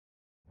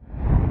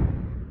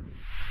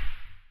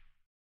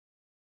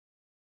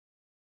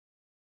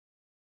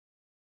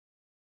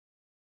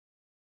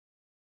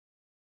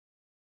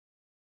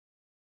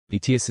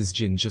BTS's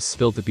Jin just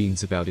spilled the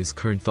beans about his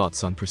current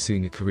thoughts on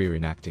pursuing a career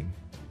in acting.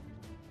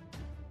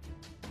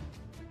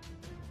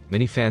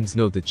 Many fans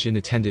know that Jin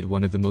attended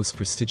one of the most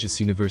prestigious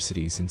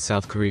universities in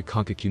South Korea,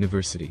 Konkuk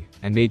University,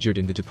 and majored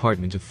in the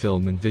Department of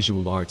Film and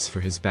Visual Arts for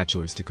his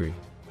bachelor's degree.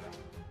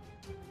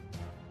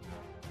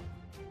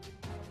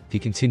 He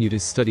continued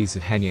his studies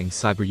at Hanyang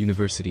Cyber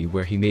University,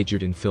 where he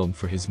majored in film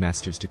for his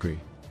master's degree.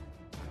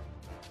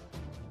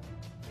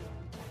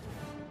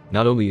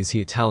 Not only is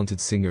he a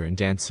talented singer and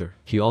dancer,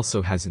 he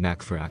also has a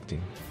knack for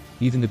acting.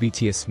 Even the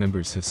BTS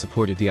members have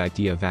supported the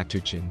idea of actor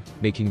Jin,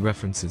 making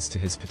references to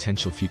his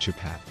potential future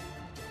path.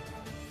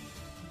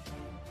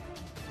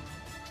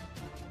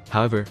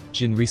 However,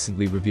 Jin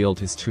recently revealed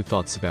his true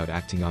thoughts about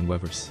acting on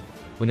Weverse.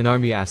 When an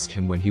ARMY asked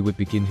him when he would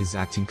begin his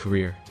acting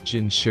career,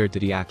 Jin shared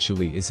that he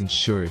actually isn't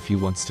sure if he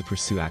wants to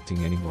pursue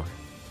acting anymore.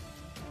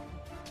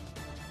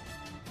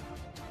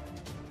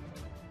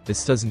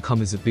 This doesn't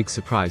come as a big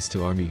surprise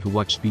to ARMY, who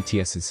watched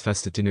BTS's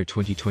Festa Dinner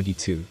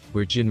 2022,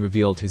 where Jin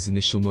revealed his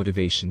initial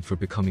motivation for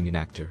becoming an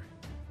actor.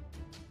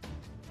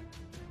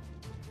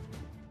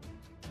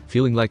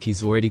 Feeling like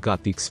he's already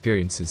got the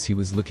experiences he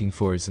was looking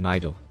for as an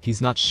idol,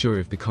 he's not sure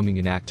if becoming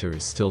an actor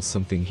is still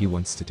something he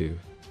wants to do.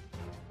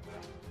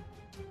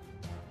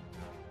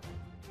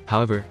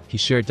 However, he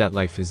shared that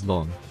life is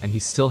long, and he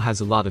still has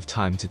a lot of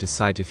time to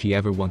decide if he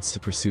ever wants to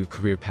pursue a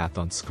career path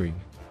on screen.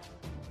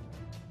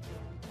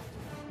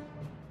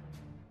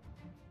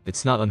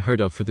 It's not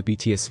unheard of for the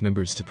BTS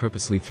members to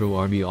purposely throw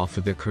ARMY off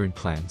of their current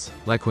plans,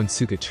 like when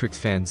Suga tricked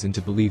fans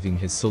into believing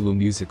his solo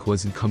music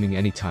wasn't coming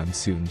anytime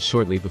soon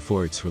shortly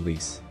before its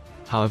release.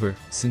 However,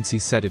 since he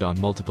said it on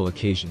multiple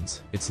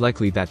occasions, it's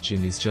likely that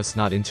Jin is just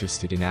not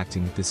interested in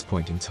acting at this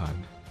point in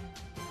time.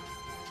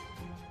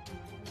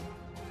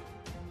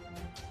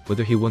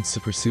 Whether he wants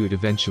to pursue it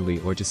eventually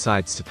or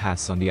decides to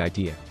pass on the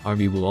idea,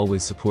 ARMY will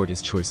always support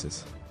his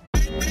choices.